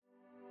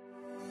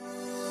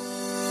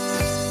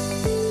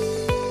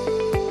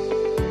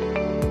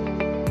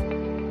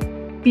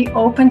be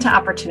open to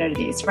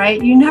opportunities,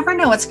 right? You never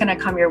know what's going to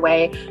come your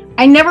way.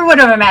 I never would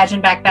have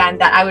imagined back then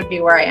that I would be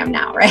where I am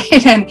now,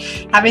 right? And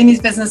having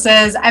these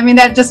businesses, I mean,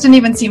 that just didn't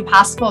even seem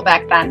possible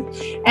back then.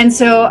 And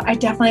so I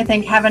definitely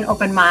think have an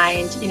open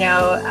mind,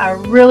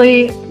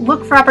 really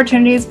look for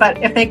opportunities, but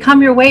if they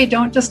come your way,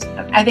 don't just,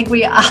 I think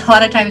we a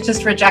lot of times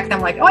just reject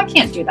them like, oh, I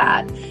can't do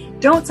that.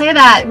 Don't say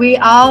that. We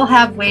all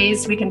have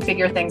ways we can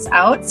figure things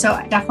out. So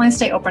definitely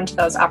stay open to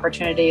those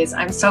opportunities.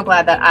 I'm so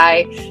glad that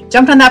I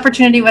jumped on the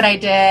opportunity when I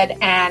did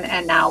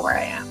and now where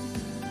I am.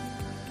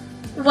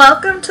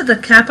 Welcome to the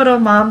Capital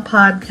Mom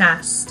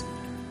Podcast.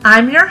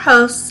 I'm your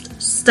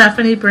host,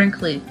 Stephanie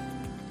Brinkley.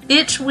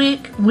 Each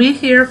week, we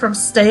hear from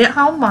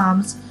stay-at-home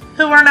moms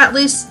who earn at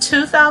least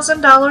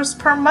 $2,000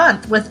 per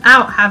month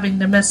without having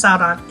to miss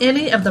out on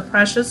any of the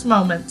precious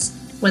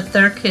moments with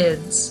their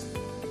kids.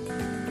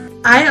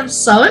 I am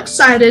so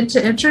excited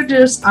to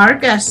introduce our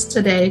guest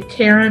today,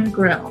 Karen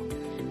Grill.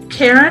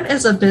 Karen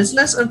is a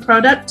business and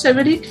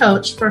productivity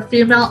coach for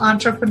female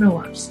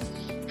entrepreneurs.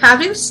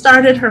 Having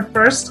started her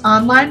first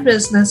online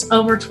business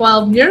over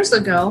 12 years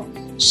ago,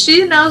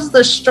 she knows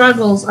the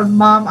struggles of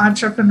mom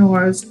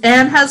entrepreneurs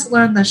and has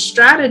learned the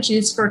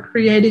strategies for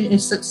creating a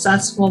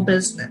successful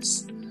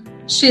business.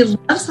 She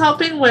loves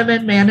helping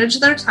women manage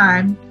their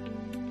time,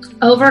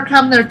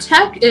 overcome their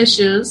tech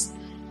issues,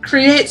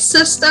 create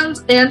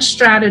systems and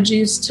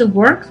strategies to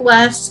work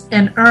less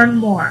and earn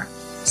more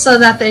so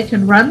that they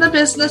can run the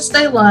business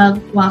they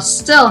love while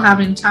still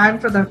having time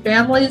for their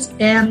families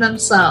and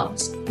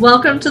themselves.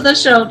 Welcome to the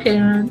show,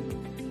 Karen.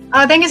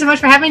 Oh, thank you so much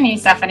for having me,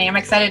 Stephanie. I'm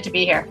excited to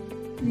be here.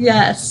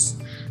 Yes.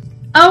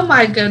 Oh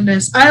my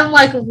goodness. I'm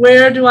like,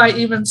 where do I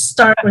even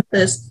start with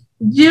this?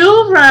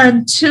 You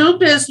run two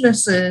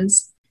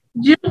businesses.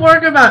 You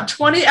work about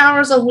 20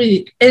 hours a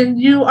week and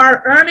you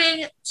are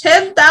earning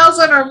 $10,000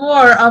 or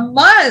more a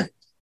month.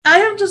 I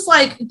am just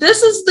like,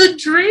 this is the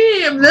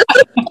dream. This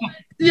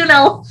is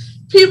what,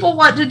 people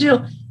want to do.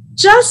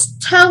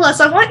 Just tell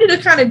us, I want you to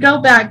kind of go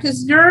back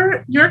because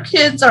your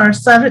kids are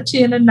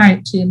 17 and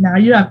 19 now.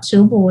 You have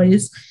two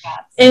boys.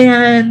 Yes.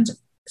 And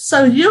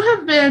so you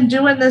have been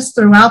doing this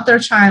throughout their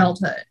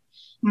childhood.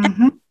 Mm-hmm. And I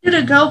want you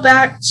to go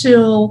back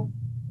to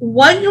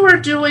what you were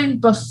doing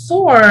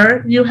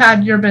before you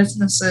had your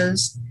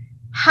businesses.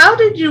 How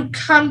did you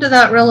come to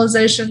that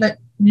realization that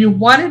you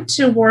wanted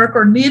to work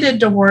or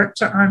needed to work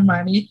to earn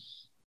money?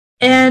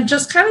 And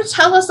just kind of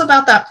tell us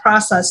about that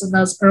process in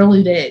those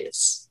early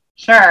days.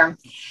 Sure.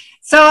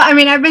 So,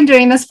 I've been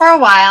doing this for a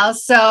while.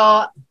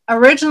 So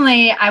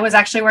originally I was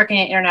actually working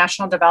in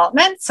international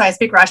development. So I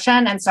speak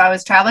Russian. And so I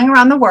was traveling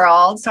around the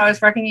world. So I was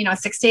working,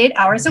 6 to 8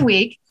 hours a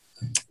week.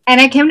 And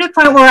I came to a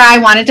point where I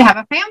wanted to have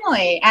a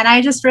family. And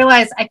I just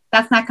realized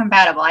that's not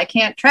compatible. I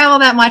can't travel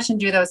that much and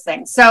do those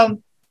things.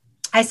 So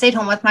I stayed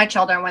home with my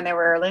children when they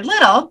were really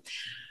little.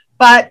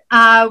 But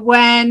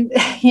when,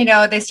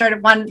 they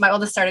started, my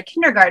oldest started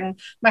kindergarten,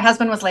 my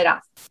husband was laid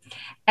off.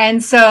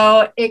 And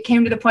so it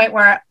came to the point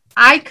where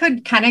I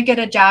could kind of get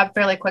a job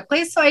fairly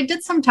quickly. So I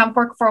did some temp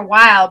work for a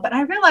while, but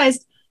I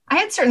realized I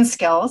had certain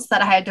skills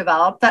that I had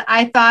developed that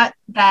I thought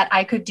that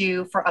I could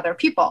do for other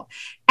people.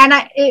 And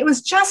it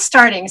was just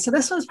starting. So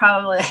this was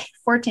probably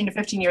 14 to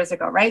 15 years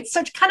ago, right?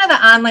 So kind of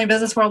the online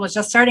business world was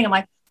just starting. I'm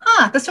like,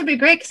 this would be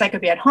great because I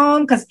could be at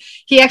home because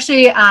he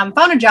actually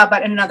found a job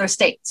but in another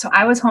state. So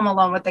I was home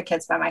alone with the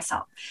kids by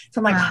myself. So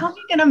I'm like, how am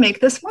I going to make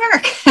this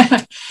work?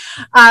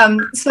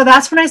 So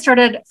that's when I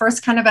started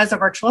first kind of as a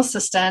virtual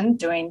assistant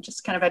doing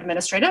just kind of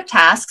administrative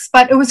tasks.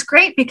 But it was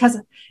great because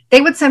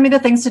they would send me the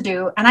things to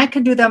do and I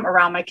could do them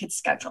around my kids'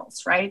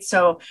 schedules, right?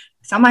 So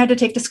some I had to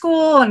take to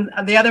school and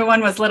the other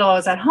one was little, I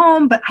was at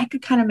home, but I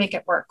could kind of make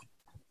it work.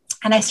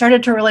 And I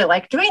started to really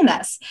like doing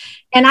this.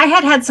 And I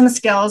had some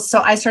skills.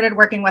 So I started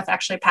working with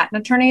actually patent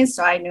attorneys.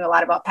 So I knew a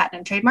lot about patent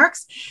and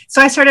trademarks.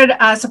 So I started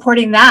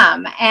supporting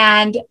them.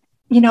 And,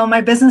 my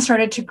business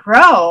started to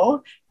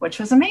grow, which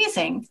was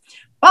amazing.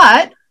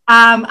 But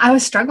I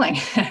was struggling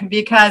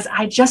because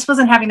I just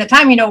wasn't having the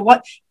time.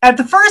 At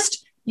the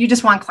first, you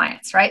just want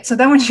clients, right? So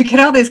then when you get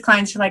all these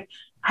clients, you're like,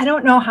 I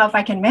don't know if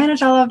I can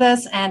manage all of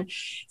this. And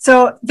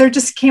so there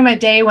just came a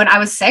day when I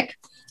was sick.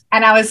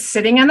 And I was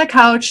sitting on the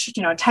couch,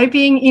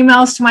 typing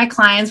emails to my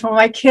clients while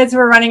my kids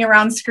were running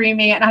around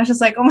screaming. And I was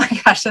just like, oh my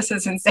gosh, this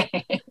is insane.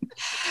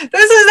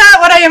 This is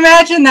not what I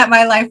imagined that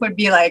my life would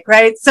be like,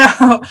 right?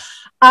 So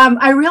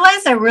I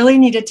realized I really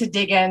needed to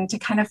dig into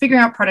kind of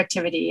figuring out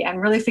productivity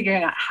and really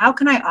figuring out how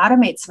can I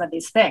automate some of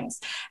these things.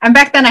 And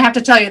back then, I have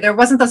to tell you, there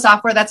wasn't the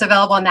software that's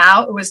available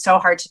now. It was so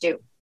hard to do.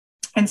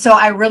 And so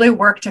I really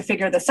worked to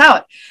figure this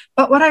out.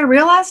 But what I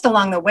realized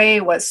along the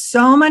way was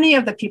so many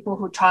of the people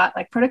who taught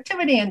like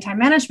productivity and time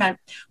management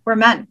were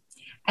men,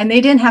 and they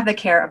didn't have the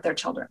care of their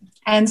children.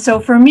 And so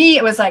for me,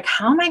 it was like,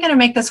 how am I going to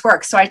make this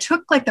work? So I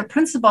took like the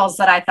principles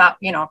that I thought,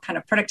 kind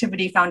of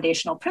productivity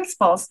foundational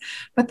principles,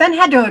 but then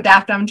had to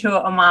adapt them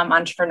to a mom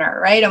entrepreneur,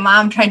 right? A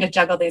mom trying to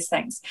juggle these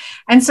things.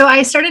 And so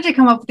I started to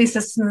come up with these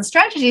systems and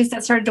strategies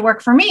that started to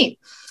work for me.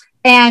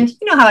 And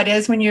you know how it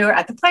is when you're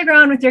at the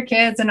playground with your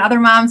kids and other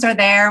moms are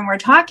there and we're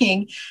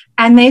talking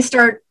and they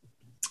start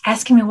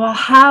asking me, well,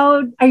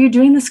 how are you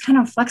doing this kind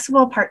of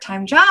flexible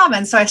part-time job?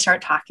 And so I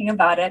start talking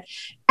about it,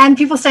 and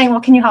people saying,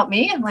 well, can you help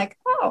me? I'm like,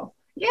 oh,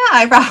 yeah,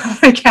 I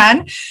probably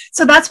can.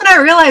 So that's when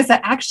I realized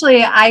that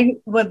actually I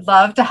would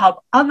love to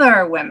help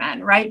other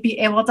women, right? Be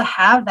able to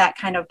have that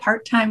kind of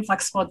part-time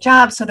flexible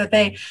job so that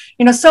they,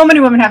 so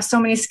many women have so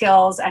many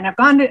skills and have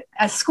gone to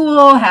a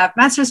school, have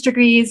master's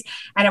degrees,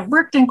 and have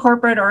worked in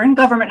corporate or in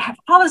government, have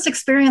all this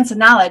experience and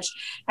knowledge.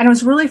 And I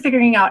was really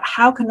figuring out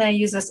how can I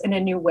use this in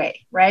a new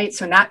way, right?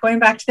 So not going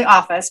back to the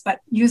office, but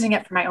using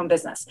it for my own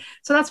business.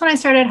 So that's when I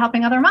started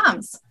helping other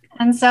moms.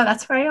 And so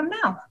that's where I am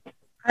now.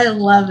 I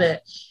love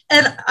it.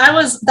 And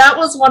that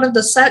was one of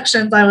the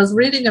sections I was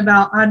reading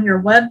about on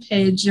your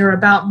webpage, your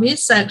About Me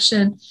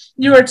section.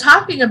 You were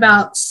talking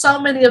about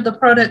so many of the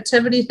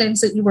productivity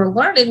things that you were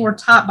learning were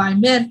taught by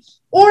men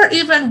or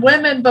even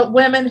women, but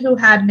women who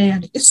had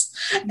nannies.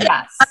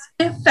 Yes.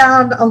 And I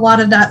found a lot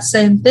of that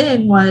same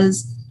thing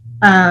was,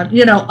 a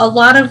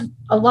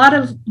lot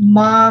of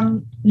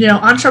mom,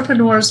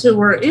 entrepreneurs who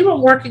were even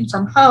working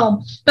from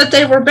home, but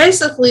they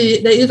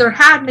either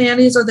had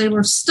nannies or they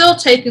were still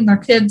taking their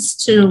kids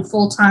to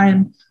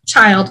full-time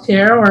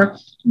childcare, or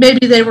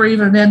maybe they were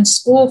even in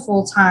school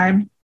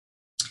full-time.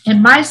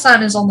 And my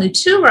son is only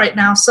 2 right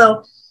now.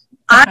 So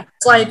I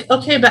was like,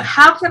 okay, but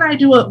how can I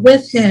do it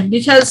with him?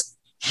 Because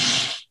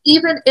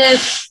even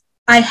if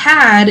I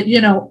had,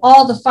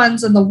 all the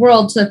funds in the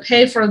world to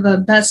pay for the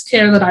best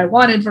care that I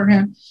wanted for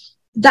him,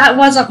 that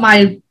wasn't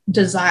my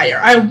desire.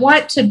 I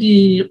want to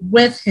be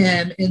with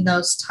him in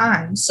those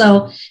times.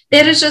 So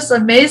it is just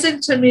amazing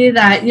to me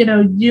that,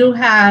 you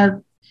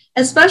have,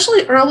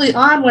 especially early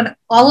on when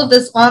all of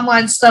this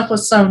online stuff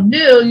was so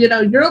new,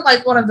 you're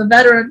like one of the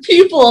veteran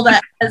people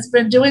that has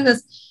been doing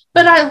this.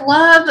 But I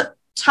love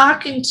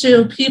talking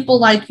to people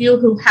like you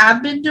who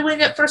have been doing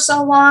it for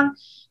so long,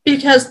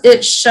 because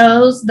it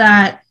shows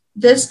that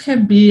this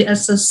can be a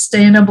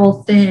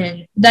sustainable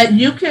thing that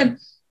you can.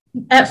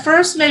 At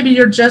first, maybe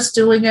you're just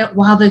doing it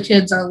while the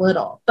kids are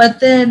little, but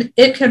then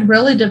it can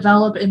really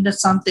develop into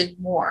something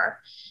more.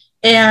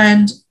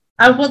 And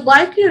I would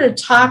like you to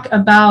talk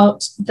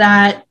about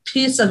that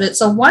piece of it.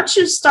 So once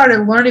you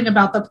started learning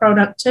about the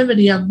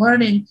productivity and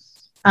learning,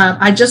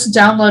 I just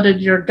downloaded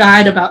your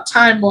guide about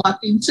time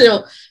blocking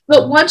too.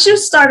 But once you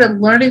started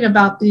learning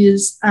about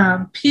these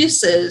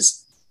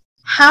pieces,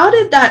 how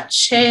did that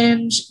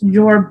change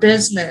your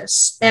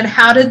business and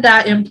how did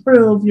that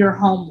improve your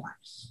home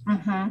life?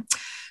 Mm-hmm.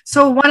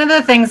 So one of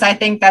the things I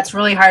think that's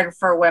really hard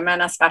for women,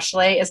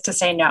 especially, is to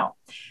say no.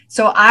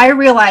 So I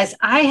realized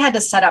I had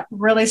to set up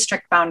really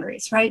strict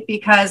boundaries, right?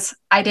 Because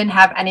I didn't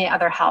have any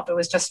other help. It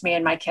was just me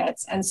and my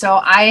kids. And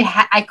so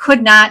I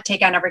could not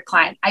take on every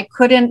client. I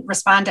couldn't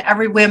respond to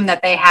every whim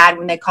that they had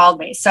when they called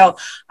me. So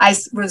I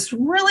was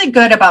really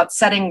good about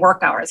setting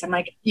work hours. I'm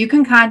like, you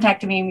can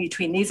contact me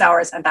between these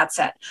hours and that's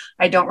it.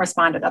 I don't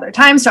respond at other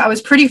times. So I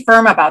was pretty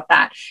firm about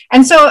that.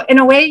 And so in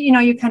a way,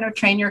 you kind of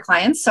train your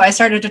clients. So I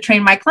started to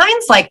train my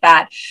clients like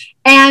that.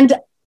 And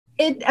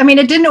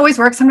it didn't always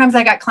work. Sometimes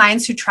I got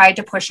clients who tried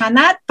to push on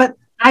that, but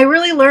I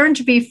really learned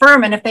to be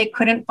firm. And if they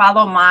couldn't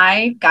follow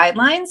my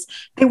guidelines,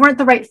 they weren't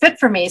the right fit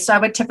for me. So I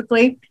would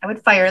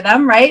fire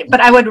them, right?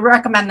 But I would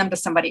recommend them to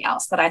somebody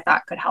else that I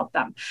thought could help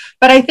them.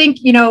 But I think,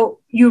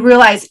 you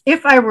realize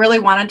if I really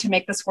wanted to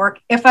make this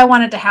work, if I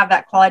wanted to have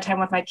that quality time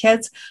with my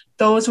kids,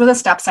 those were the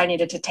steps I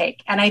needed to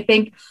take. And I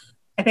think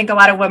a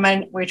lot of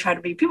women, we try to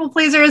be people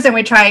pleasers and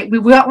we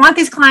want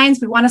these clients,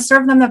 we want to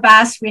serve them the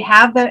best. We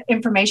have the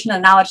information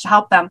and knowledge to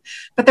help them,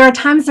 but there are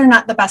times they're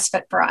not the best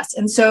fit for us.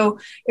 And so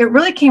it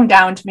really came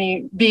down to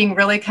me being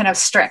really kind of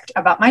strict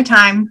about my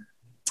time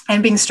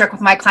and being strict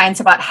with my clients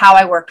about how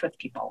I worked with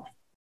people.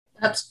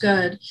 That's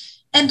good.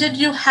 And did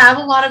you have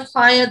a lot of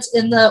clients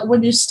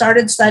when you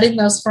started setting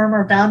those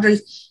firmer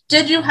boundaries?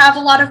 Did you have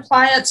a lot of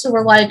clients who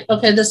were like,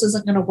 okay, this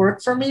isn't going to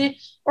work for me?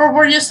 Or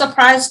were you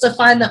surprised to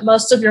find that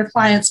most of your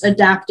clients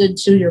adapted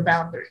to your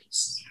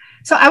boundaries?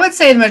 So I would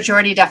say the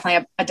majority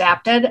definitely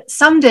adapted.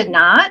 Some did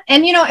not.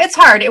 And, it's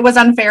hard. It was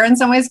unfair in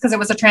some ways because it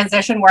was a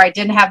transition where I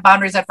didn't have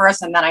boundaries at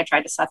first and then I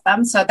tried to set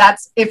them. So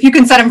if you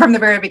can set them from the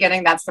very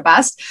beginning, that's the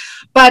best.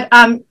 But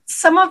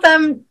some of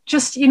them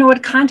just,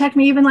 would contact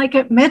me even like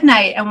at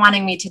midnight and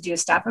wanting me to do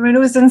stuff. It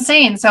was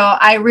insane. So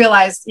I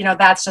realized,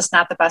 that's just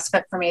not the best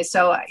fit for me.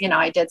 So,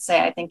 I did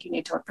say, I think you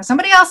need to work for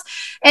somebody else.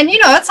 And,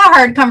 that's a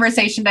hard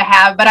conversation to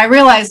have. But I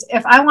realized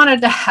if I wanted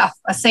to have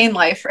a sane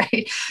life,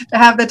 right, to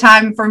have the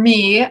time for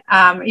me,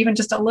 even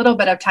just a little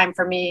bit of time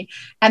for me,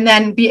 and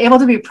then be able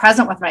to be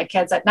present with my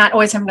kids, not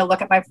always having to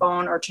look at my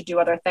phone or to do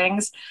other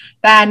things,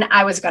 then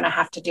I was going to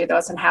have to do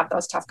those and have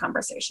those tough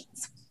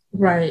conversations.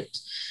 Right.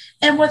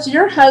 And with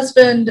your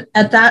husband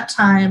at that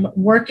time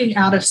working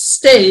out of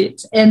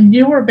state, and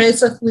you were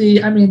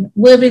basically,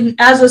 living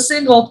as a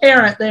single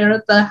parent there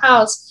at the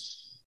house,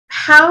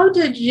 how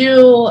did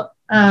you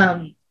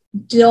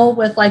deal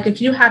with, like, if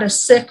you had a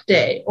sick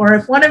day or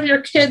if one of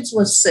your kids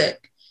was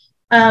sick?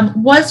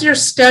 Was your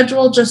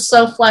schedule just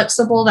so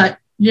flexible that,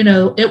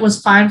 it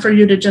was fine for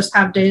you to just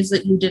have days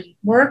that you didn't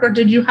work, or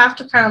did you have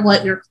to kind of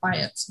let your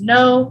clients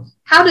know?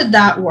 How did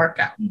that work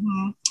out?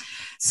 Mm-hmm.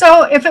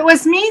 So if it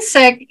was me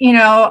sick,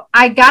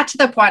 I got to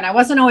the point, I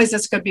wasn't always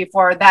this good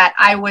before, that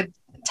I would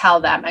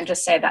tell them and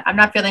just say that I'm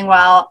not feeling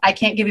well. I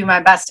can't give you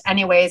my best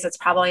anyways. It's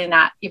probably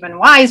not even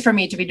wise for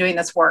me to be doing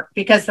this work,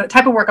 because the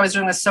type of work I was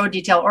doing was so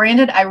detail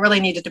oriented. I really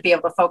needed to be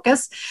able to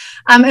focus.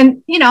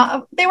 And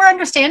they were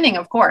understanding,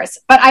 of course,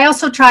 but I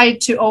also tried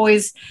to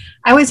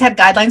I always had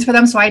guidelines for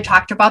them. So I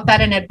talked about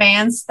that in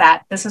advance,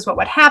 that this is what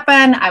would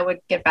happen. I would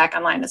get back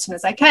online as soon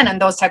as I can,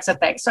 and those types of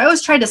things. So I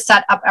always tried to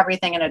set up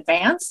everything in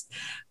advance.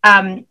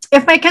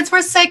 If my kids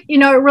were sick, it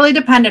really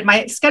depended.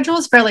 My schedule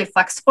is fairly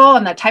flexible,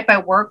 and the type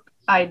of work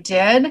I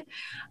did,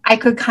 I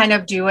could kind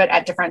of do it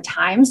at different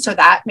times. So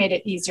that made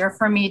it easier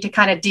for me to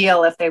kind of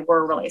deal if they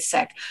were really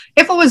sick.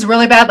 If it was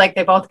really bad, like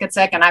they both get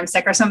sick and I'm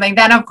sick or something,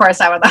 then of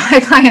course I would let my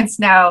clients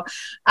know,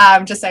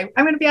 just say,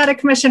 I'm going to be out of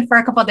commission for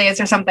a couple of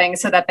days or something,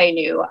 so that they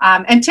knew.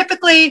 And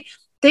typically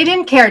they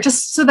didn't care,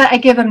 just so that I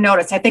give them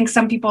notice. I think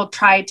some people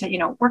try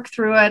to, work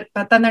through it,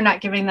 but then they're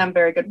not giving them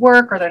very good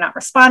work, or they're not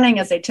responding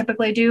as they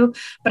typically do.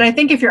 But I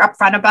think if you're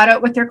upfront about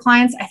it with your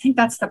clients, I think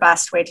that's the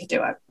best way to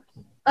do it.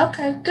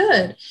 Okay,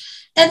 good.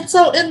 And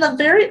so in the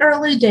very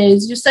early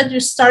days, you said you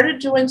started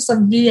doing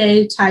some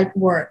VA type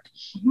work.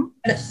 Mm-hmm.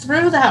 And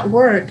through that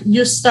work,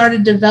 you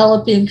started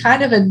developing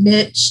kind of a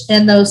niche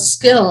and those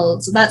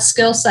skills, that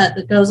skill set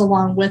that goes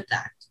along with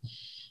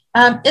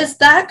that. Is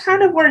that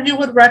kind of where you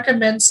would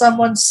recommend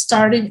someone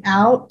starting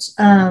out?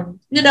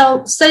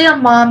 Say a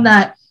mom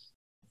that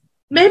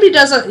maybe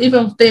doesn't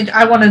even think,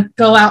 I want to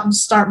go out and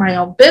start my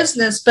own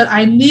business, but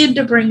I need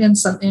to bring in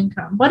some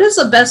income. What is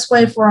the best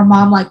way for a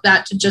mom like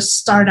that to just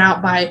start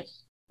out by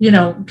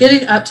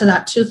getting up to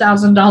that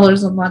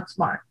 $2,000 a month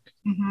mark?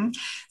 Mm-hmm.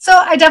 So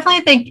I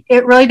definitely think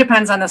it really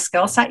depends on the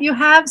skill set you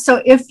have.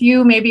 So if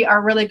you maybe are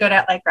really good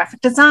at like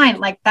graphic design,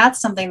 like that's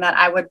something that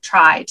I would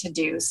try to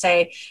do,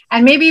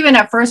 and maybe even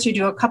at first you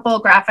do a couple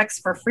of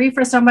graphics for free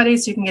for somebody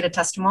so you can get a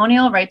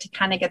testimonial, right, to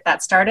kind of get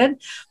that started,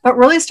 but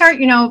really start,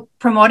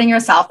 promoting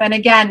yourself. And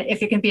again,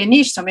 if it can be a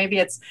niche, so maybe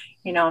it's,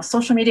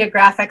 social media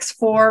graphics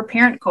for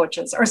parent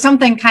coaches or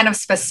something kind of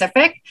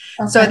specific,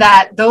 okay, so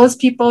that those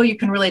people, you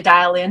can really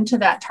dial into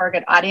that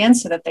target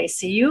audience so that they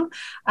see you.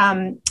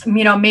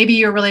 Maybe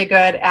you're really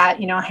good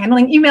at,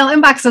 handling email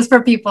inboxes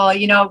for people,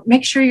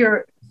 make sure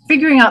you're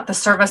figuring out the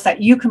service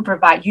that you can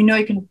provide. You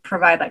can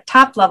provide like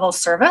top level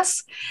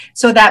service,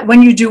 so that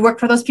when you do work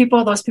for those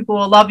people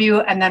will love you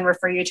and then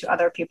refer you to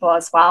other people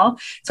as well.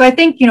 So I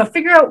think,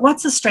 figure out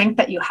what's the strength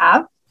that you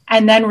have,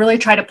 and then really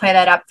try to play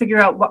that up, figure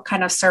out what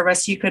kind of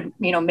service you could,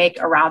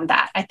 make around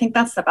that. I think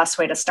that's the best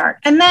way to start.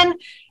 And then,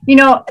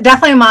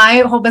 definitely my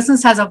whole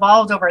business has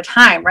evolved over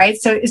time, right?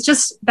 So it's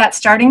just that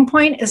starting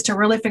point is to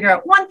really figure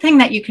out one thing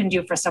that you can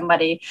do for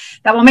somebody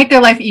that will make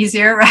their life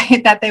easier,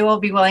 right? That they will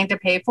be willing to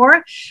pay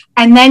for.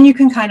 And then you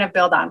can kind of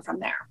build on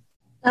from there.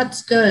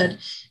 That's good.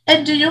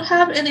 And do you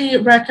have any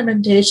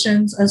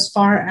recommendations as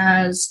far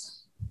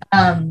as,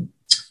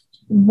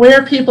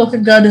 where people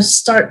can go to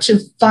start to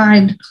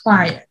find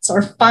clients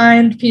or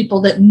find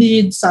people that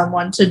need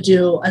someone to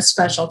do a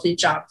specialty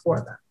job for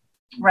them?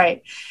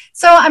 Right.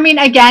 So,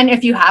 again,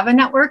 if you have a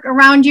network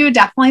around you,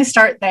 definitely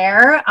start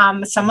there.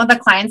 Some of the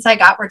clients I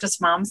got were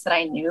just moms that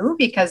I knew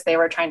because they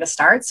were trying to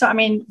start. So,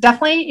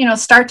 definitely,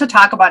 start to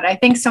talk about it. I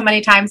think so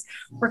many times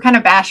we're kind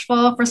of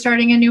bashful for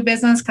starting a new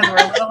business because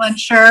we're a little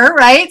unsure,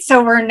 right?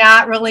 So we're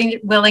not really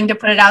willing to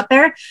put it out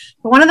there.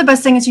 But one of the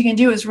best things you can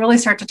do is really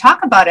start to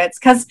talk about it,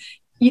 because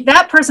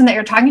that person that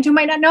you're talking to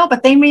might not know,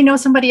 but they may know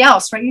somebody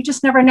else, right? You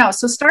just never know.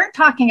 So start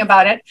talking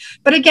about it.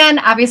 But again,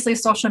 obviously,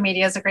 social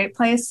media is a great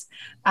place.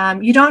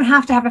 You don't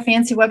have to have a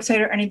fancy website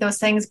or any of those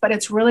things, but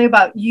it's really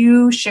about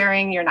you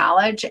sharing your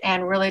knowledge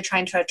and really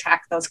trying to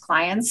attract those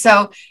clients.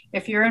 So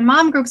if you're in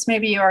mom groups,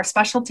 maybe, or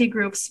specialty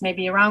groups,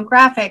 maybe around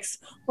graphics,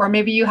 or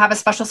maybe you have a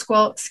special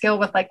skill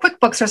with like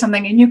QuickBooks or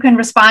something, and you can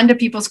respond to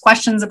people's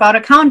questions about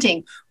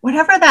accounting,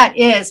 whatever that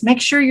is,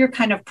 make sure you're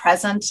kind of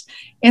present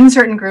in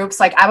certain groups.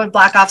 Like I would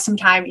block off some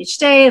time each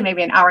day,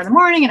 maybe an hour in the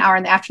morning, an hour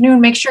in the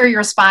afternoon, make sure you're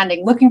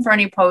responding, looking for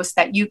any posts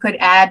that you could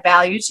add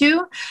value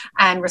to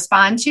and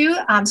respond to,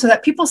 so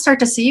that people start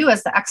to see you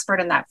as the expert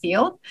in that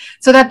field,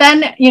 so that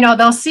then,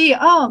 they'll see,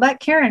 oh, that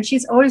Karen,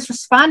 she's always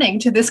responding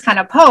to this kind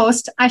of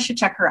post. I should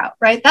check her out,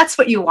 right? That's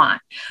what you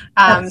want.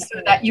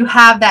 So that you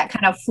have that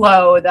kind of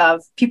flow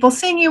of people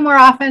seeing you more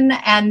often,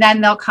 and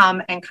then they'll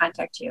come and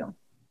contact you.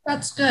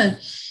 That's good.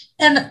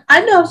 And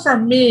I know for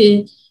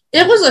me,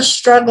 it was a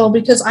struggle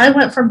because I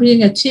went from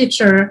being a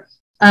teacher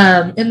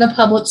in the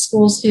public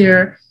schools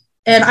here.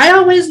 And I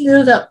always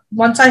knew that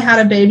once I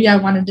had a baby, I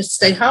wanted to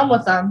stay home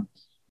with them.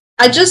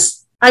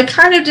 I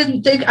kind of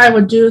didn't think I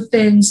would do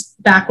things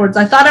backwards.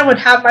 I thought I would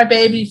have my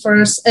baby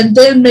first and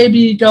then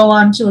maybe go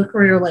on to a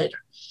career later.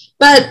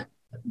 But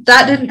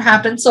that didn't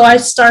happen. So I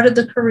started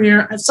the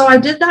career. So I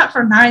did that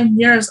for 9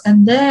 years.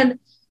 And then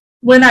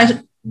when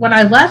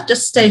I left to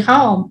stay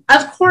home,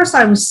 of course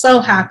I was so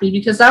happy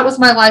because that was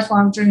my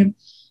lifelong dream.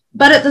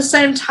 But at the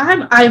same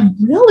time, I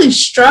really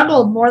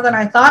struggled more than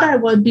I thought I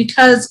would,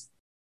 because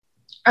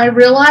I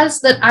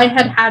realized that I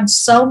had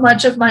so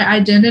much of my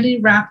identity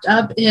wrapped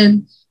up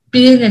in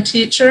being a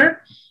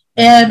teacher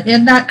and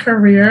in that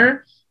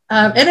career,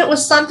 And it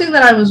was something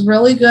that I was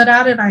really good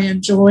at and I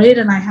enjoyed,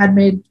 and I had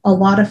made a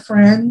lot of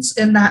friends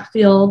in that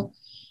field.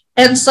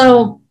 And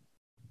so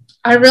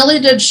I really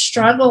did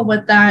struggle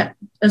with that,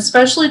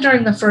 especially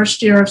during the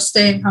first year of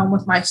staying home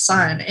with my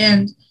son.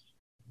 And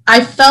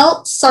I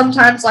felt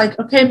sometimes like,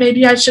 okay,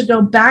 maybe I should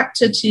go back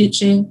to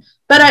teaching.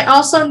 But I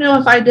also knew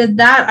if I did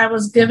that, I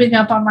was giving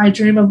up on my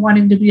dream of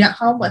wanting to be at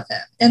home with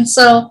him. And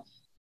so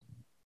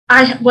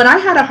what I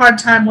had a hard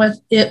time with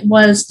it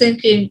was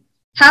thinking,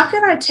 how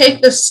can I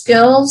take the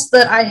skills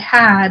that I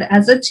had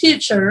as a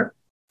teacher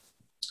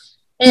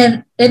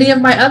and any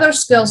of my other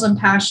skills and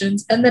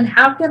passions, and then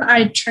how can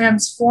I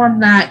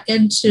transform that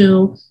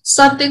into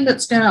something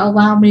that's going to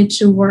allow me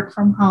to work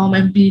from home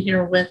and be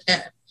here with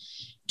him?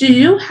 Do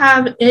you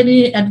have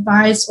any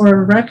advice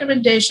or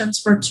recommendations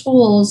for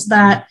tools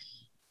that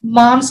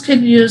moms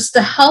can use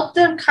to help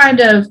them kind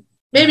of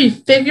maybe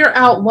figure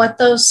out what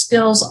those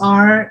skills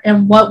are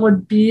and what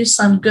would be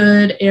some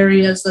good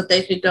areas that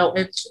they could go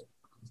into?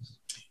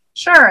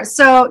 Sure.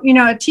 So,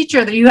 a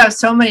teacher, that you have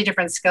so many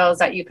different skills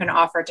that you can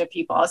offer to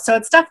people. So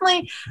it's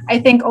definitely, I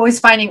think, always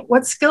finding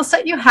what skill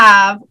set you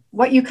have,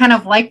 what you kind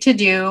of like to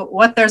do,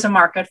 what there's a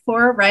market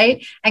for,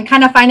 right? And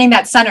kind of finding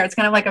that center. It's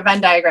kind of like a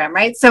Venn diagram,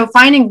 right? So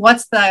finding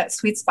what's the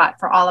sweet spot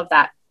for all of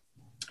that.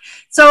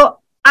 So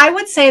I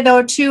would say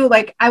though, too,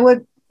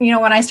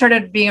 when I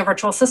started being a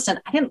virtual assistant,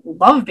 I didn't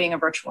love being a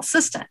virtual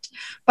assistant,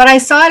 but I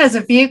saw it as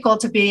a vehicle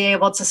to be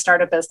able to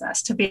start a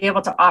business, to be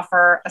able to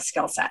offer a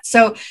skill set.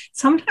 So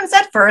sometimes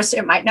at first,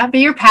 it might not be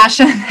your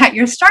passion that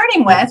you're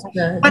starting with,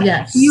 but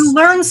yes, you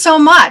learn so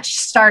much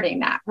starting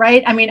that,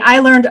 right? I mean, I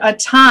learned a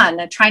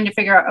ton trying to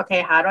figure out,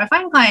 okay, how do I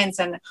find clients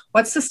and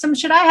what systems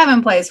should I have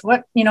in place?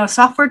 What,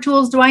 software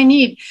tools do I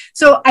need?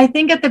 So I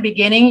think at the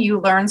beginning,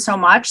 you learn so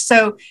much.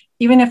 So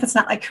even if it's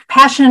not like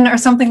passion or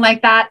something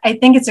like that, I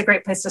think it's a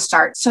great place to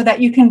start so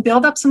that you can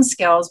build up some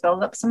skills,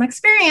 build up some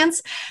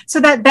experience, so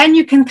that then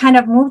you can kind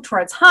of move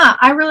towards,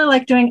 I really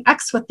like doing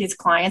X with these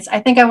clients.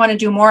 I think I want to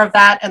do more of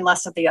that and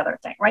less of the other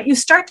thing, right? You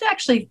start to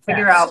actually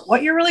figure out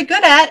what you're really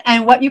good at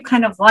and what you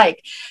kind of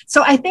like.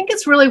 So I think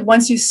it's really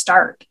once you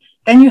start,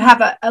 then you have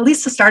at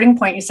least a starting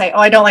point. You say,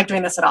 I don't like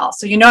doing this at all.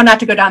 So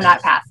not to go down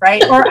that path,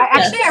 right? Or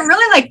actually, I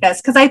really like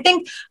this, because I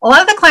think a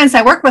lot of the clients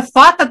I work with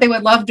thought that they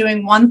would love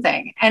doing one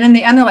thing. And in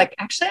the end, they're like,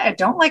 actually, I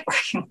don't like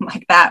working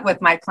like that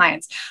with my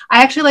clients.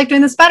 I actually like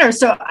doing this better.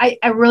 So I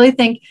really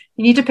think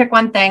you need to pick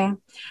one thing,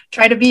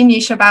 try to be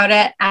niche about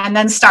it, and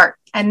then start.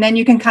 And then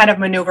you can kind of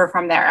maneuver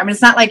from there. I mean,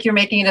 it's not like you're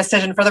making a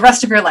decision for the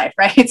rest of your life,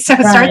 right? So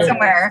start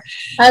somewhere.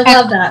 I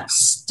love that.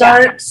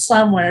 Start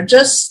somewhere.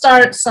 Just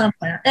start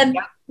somewhere. And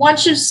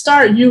once you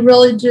start, you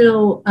really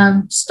do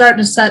start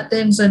to set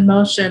things in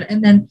motion,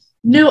 and then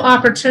new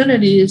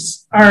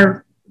opportunities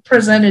are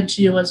presented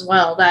to you as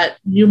well that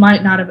you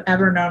might not have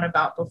ever known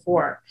about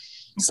before.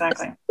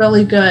 Exactly. So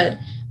really good.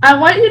 I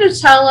want you to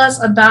tell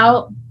us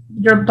about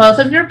both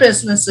of your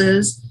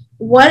businesses,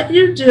 what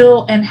you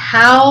do, and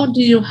how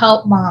do you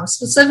help moms?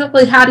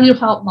 Specifically, how do you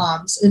help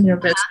moms in your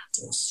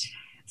businesses?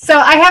 So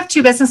I have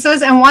two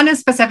businesses, and one is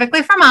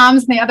specifically for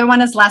moms, and the other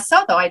one is less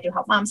so, though I do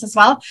help moms as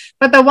well.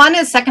 But the one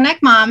is Second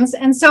Act Moms.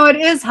 And so it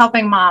is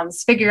helping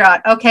moms figure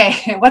out,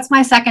 okay, what's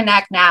my second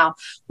act now?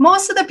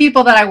 Most of the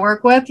people that I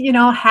work with,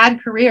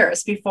 had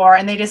careers before,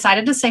 and they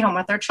decided to stay home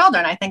with their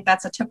children. I think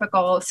that's a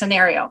typical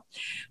scenario.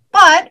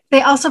 But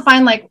they also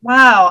find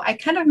wow, I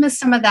kind of miss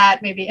some of that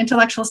maybe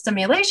intellectual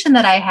stimulation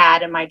that I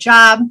had in my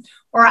job,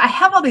 or I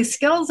have all these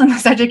skills and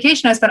this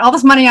education. I spent all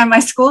this money on my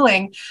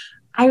schooling.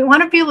 I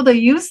want to be able to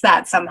use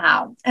that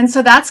somehow. And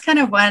so that's kind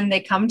of when they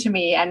come to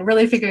me and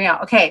really figuring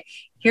out, okay,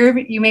 here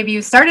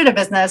you started a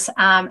business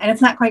and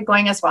it's not quite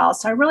going as well.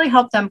 So I really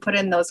help them put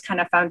in those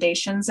kind of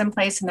foundations in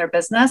place in their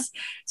business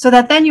so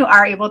that then you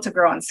are able to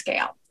grow and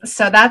scale.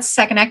 So that's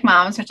Second Act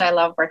Moms, which I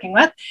love working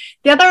with.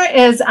 The other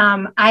is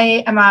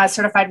I am a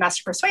certified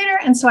master persuader.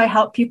 And so I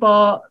help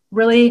people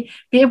really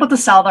be able to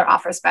sell their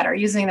offers better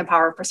using the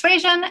power of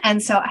persuasion.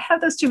 And so I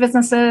have those two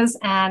businesses,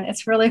 and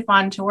it's really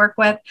fun to work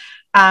with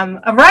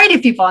a variety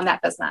of people in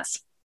that business.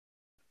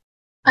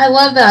 I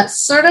love that.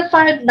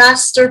 Certified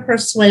Master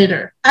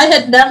Persuader. I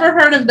had never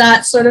heard of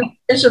that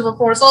certification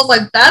before. So I was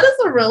like, that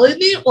is a really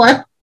neat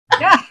one.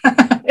 Yeah,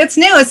 it's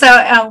new.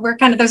 So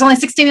there's only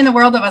 16 in the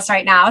world of us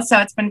right now. So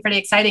it's been pretty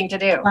exciting to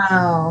do.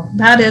 Wow,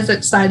 that is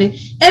exciting.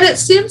 And it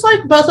seems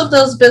like both of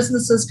those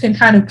businesses can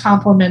kind of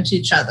complement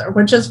each other,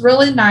 which is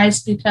really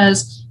nice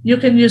because you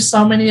can use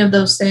so many of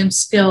those same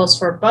skills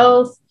for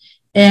both,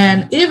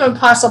 and even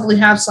possibly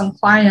have some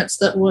clients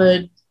that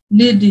would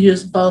need to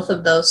use both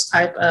of those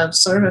type of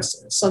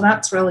services. So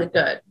that's really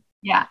good.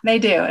 Yeah, they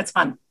do. It's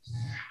fun.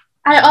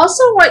 I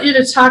also want you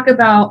to talk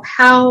about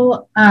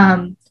how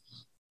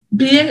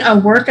being a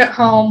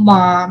work-at-home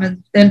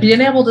mom and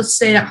being able to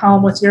stay at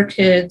home with your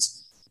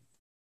kids,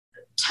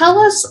 tell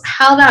us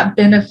how that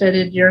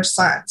benefited your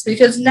sons,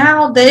 because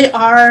now they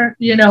are,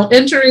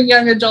 entering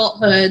young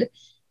adulthood,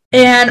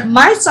 and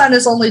my son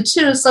is only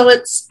 2. So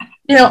it's,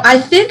 I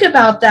think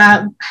about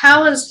that.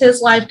 How is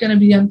his life going to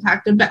be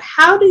impacted? But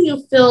how do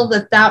you feel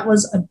that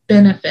was a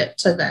benefit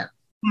to them?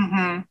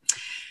 Mm-hmm.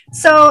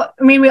 So,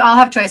 I mean, we all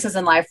have choices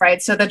in life,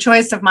 right? So the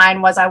choice of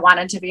mine was I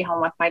wanted to be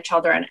home with my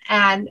children,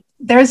 and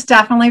there's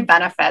definitely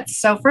benefits.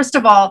 So first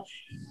of all,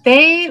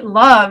 they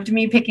loved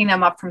me picking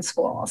them up from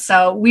school.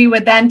 So we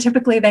would then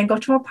typically then go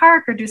to a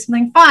park or do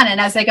something fun. And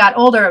as they got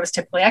older, it was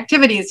typically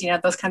activities,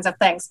 those kinds of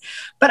things.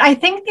 But I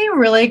think they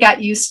really got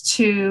used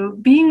to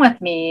being with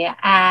me.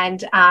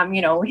 And,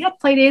 we had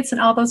play dates and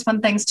all those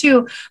fun things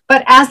too.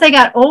 But as they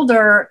got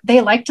older,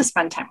 they liked to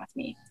spend time with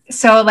me.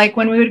 So like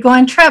when we would go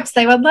on trips,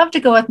 they would love to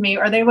go with me,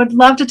 or they would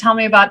love to tell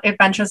me about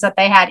adventures that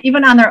they had,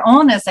 even on their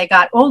own as they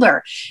got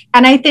older.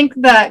 And I think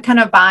the kind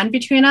of bond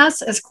between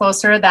us is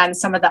closer than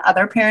some of the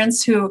other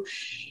parents who,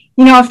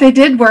 if they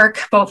did work,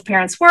 both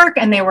parents work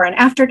and they were in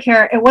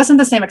aftercare, it wasn't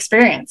the same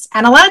experience.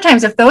 And a lot of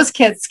times if those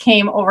kids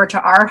came over to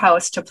our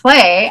house to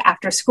play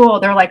after school,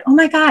 they're like, oh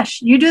my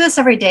gosh, you do this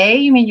every day?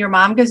 You mean your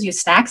mom gives you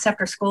snacks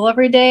after school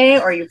every day,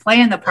 or you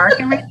play in the park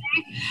every day?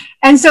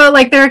 And so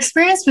like their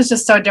experience was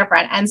just so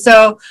different. And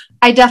so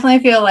I definitely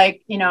feel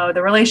like,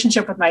 the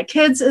relationship with my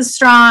kids is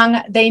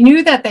strong. They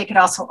knew that they could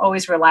also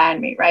always rely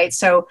on me, right?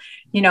 So,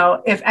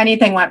 if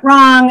anything went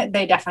wrong,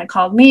 they definitely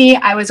called me.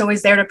 I was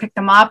always there to pick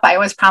them up. I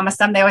always promised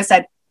them. They always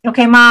said,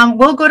 okay, mom,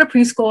 we'll go to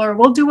preschool or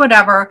we'll do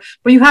whatever,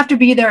 but you have to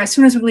be there as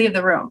soon as we leave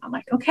the room. I'm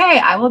like, okay,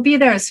 I will be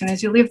there as soon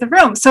as you leave the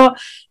room. So,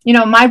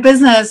 my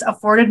business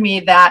afforded me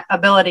that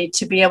ability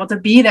to be able to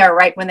be there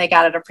right when they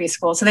got out of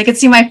preschool so they could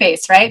see my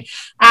face, right?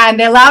 And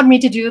they allowed me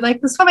to do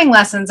like the swimming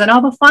lessons and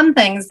all the fun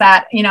things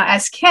that,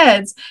 as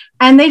kids,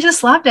 and they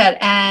just loved it.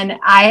 And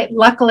I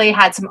luckily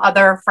had some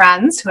other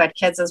friends who had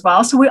kids as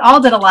well. So we all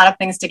did a lot of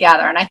things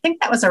together. And I think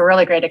that was a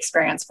really great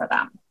experience for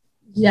them.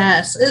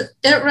 Yes,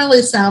 it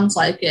really sounds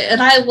like it.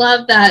 And I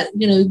love that,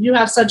 you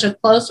have such a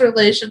close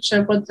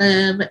relationship with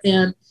them,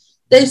 and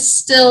they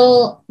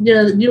still,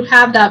 you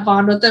have that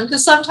bond with them.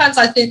 Because sometimes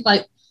I think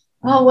like,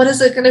 oh, what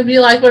is it going to be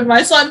like when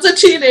my son's a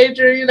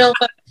teenager,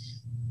 but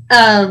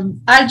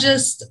I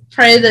just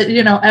pray that,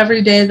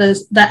 every day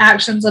the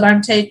actions that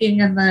I'm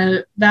taking and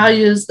the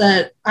values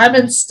that I'm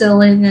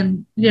instilling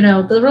and,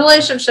 the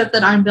relationship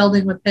that I'm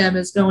building with him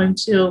is going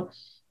to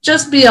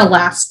just be a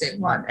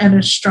lasting one and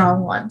a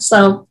strong one.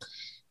 So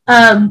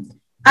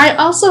I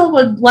also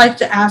would like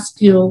to ask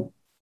you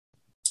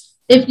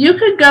if you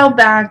could go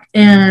back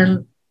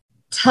and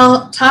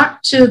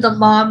talk to the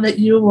mom that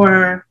you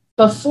were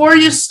before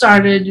you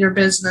started your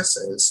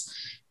businesses.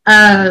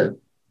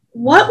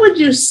 What would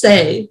you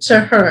say to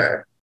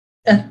her,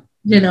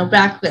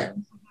 back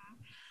then?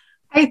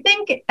 I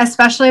think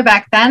especially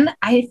back then,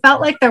 I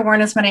felt like there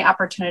weren't as many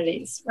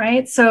opportunities,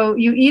 right? So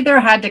you either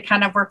had to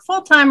kind of work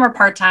full-time or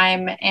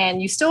part-time,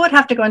 and you still would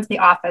have to go into the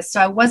office. So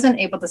I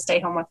wasn't able to stay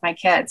home with my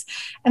kids.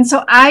 And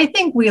so I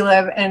think we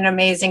live in an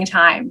amazing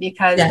time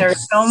because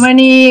there's so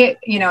many,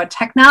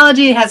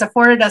 technology has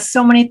afforded us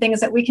so many things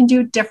that we can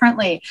do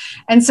differently.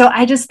 And so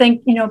I just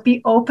think,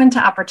 be open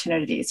to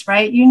opportunities,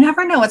 right? You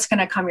never know what's going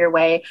to come your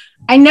way.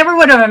 I never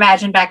would have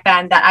imagined back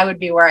then that I would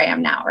be where I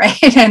am now,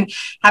 right? And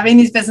having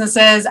these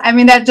businesses,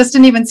 that just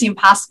didn't even seem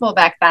possible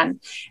back then.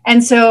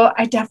 And so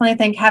I definitely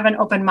think have an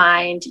open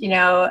mind,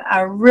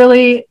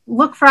 really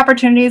look for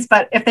opportunities,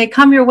 but if they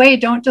come your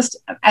way,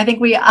 I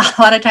think we a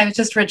lot of times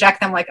just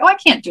reject them like, oh, I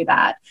can't do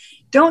that.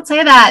 Don't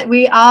say that.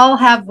 We all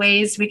have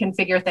ways we can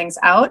figure things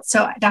out.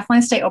 So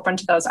definitely stay open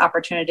to those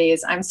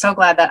opportunities. I'm so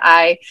glad that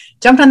I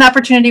jumped on the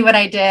opportunity when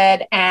I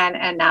did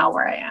and now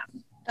where I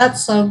am.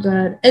 That's so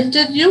good. And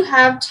did you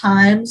have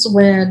times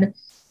when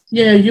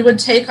you would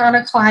take on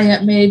a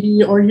client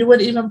maybe, or you would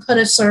even put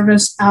a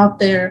service out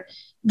there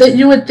that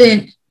you would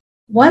think,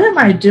 what am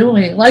I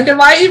doing? Like,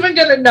 am I even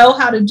going to know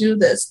how to do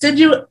this? Did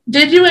you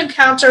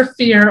encounter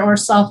fear or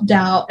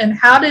self-doubt? And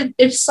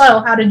if so,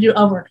 how did you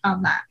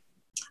overcome that?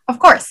 Of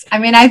course.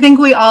 I think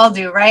we all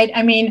do, right?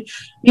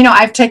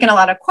 I've taken a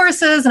lot of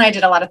courses and I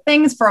did a lot of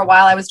things. For a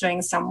while, I was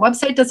doing some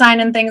website design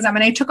and things.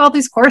 I took all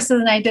these courses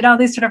and I did all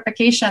these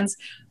certifications,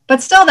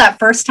 but still that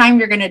first time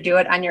you're going to do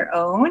it on your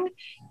own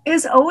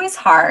is always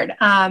hard.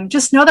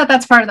 Just know that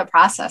that's part of the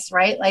process,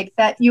 right? Like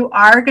that you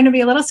are going to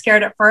be a little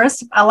scared at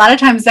first. A lot of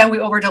times then we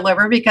over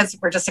deliver because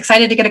we're just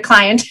excited to get a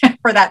client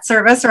for that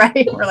service,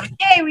 right? We're like,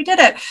 yay, we did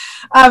it.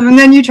 And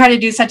then you try to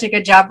do such a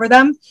good job for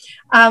them.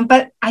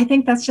 But I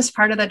think that's just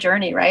part of the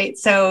journey, right?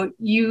 So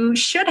you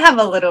should have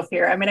a little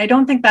fear. I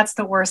don't think that's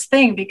the worst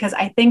thing because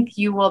I think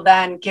you will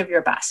then give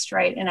your best,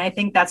 right? And I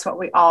think that's what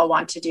we all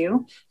want to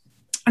do.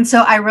 And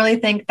so I really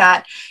think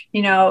that,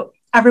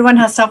 everyone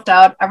has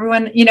self-doubt.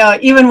 Everyone,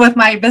 even with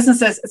my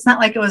businesses, it's not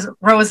like it was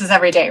roses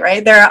every day,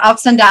 right? There are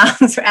ups and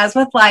downs as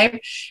with life.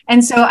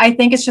 And so I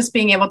think it's just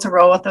being able to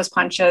roll with those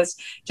punches,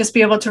 just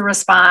be able to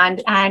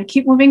respond and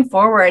keep moving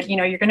forward.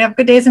 You're going to have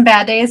good days and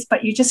bad days,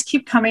 but you just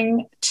keep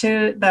coming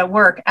to the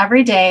work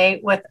every day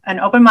with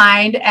an open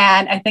mind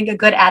and I think a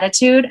good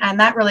attitude. And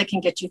that really can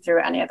get you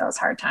through any of those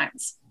hard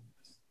times.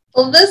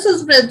 Well, this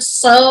has been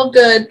so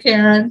good,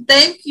 Karen.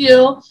 Thank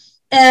you.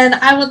 And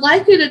I would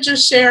like you to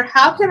just share,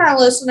 how can our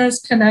listeners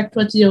connect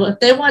with you if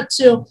they want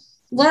to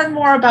learn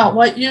more about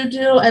what you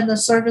do and the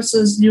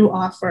services you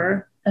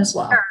offer as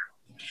well? Sure.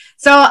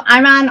 So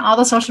I'm on all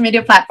the social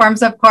media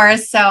platforms, of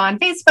course. So on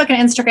Facebook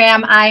and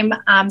Instagram,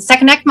 I'm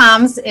Second Act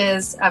Moms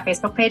is a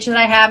Facebook page that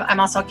I have.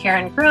 I'm also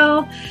Karen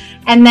Grill.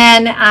 And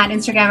then on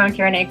Instagram, I'm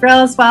Karen A.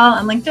 Grill as well.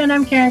 On LinkedIn,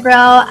 I'm Karen Grill.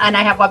 And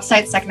I have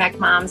websites,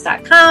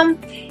 secondactmoms.com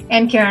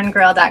and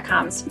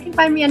karengrill.com. So you can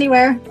find me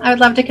anywhere. I would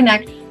love to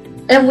connect.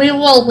 And we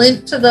will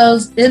link to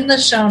those in the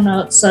show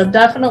notes. So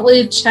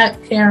definitely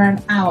check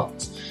Karen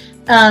out.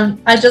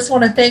 I just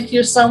want to thank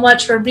you so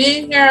much for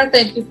being here.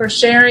 Thank you for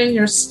sharing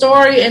your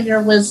story and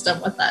your wisdom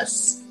with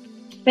us.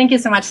 Thank you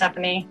so much,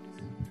 Stephanie.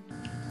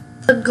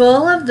 The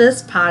goal of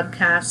this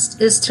podcast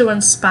is to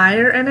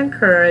inspire and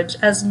encourage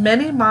as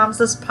many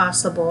moms as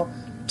possible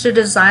to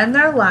design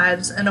their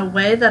lives in a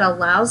way that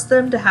allows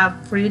them to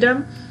have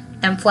freedom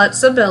and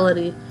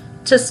flexibility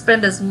to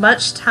spend as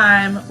much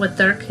time with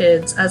their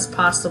kids as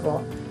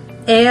possible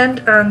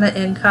and earn the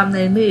income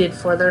they need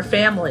for their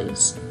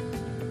families.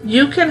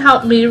 You can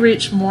help me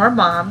reach more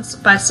moms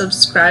by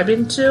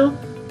subscribing to,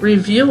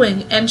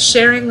 reviewing, and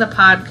sharing the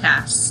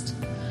podcast.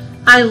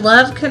 I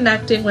love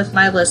connecting with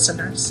my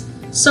listeners,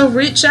 so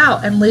reach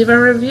out and leave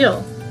a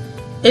review.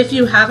 If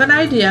you have an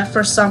idea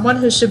for someone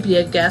who should be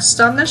a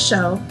guest on the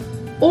show,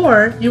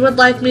 or you would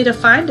like me to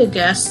find a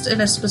guest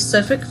in a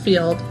specific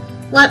field,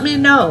 let me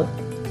know.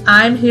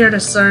 I'm here to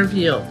serve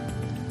you.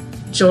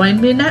 Join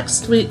me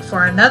next week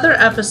for another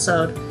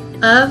episode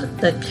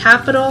of the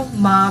Capital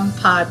Mom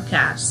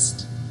Podcast.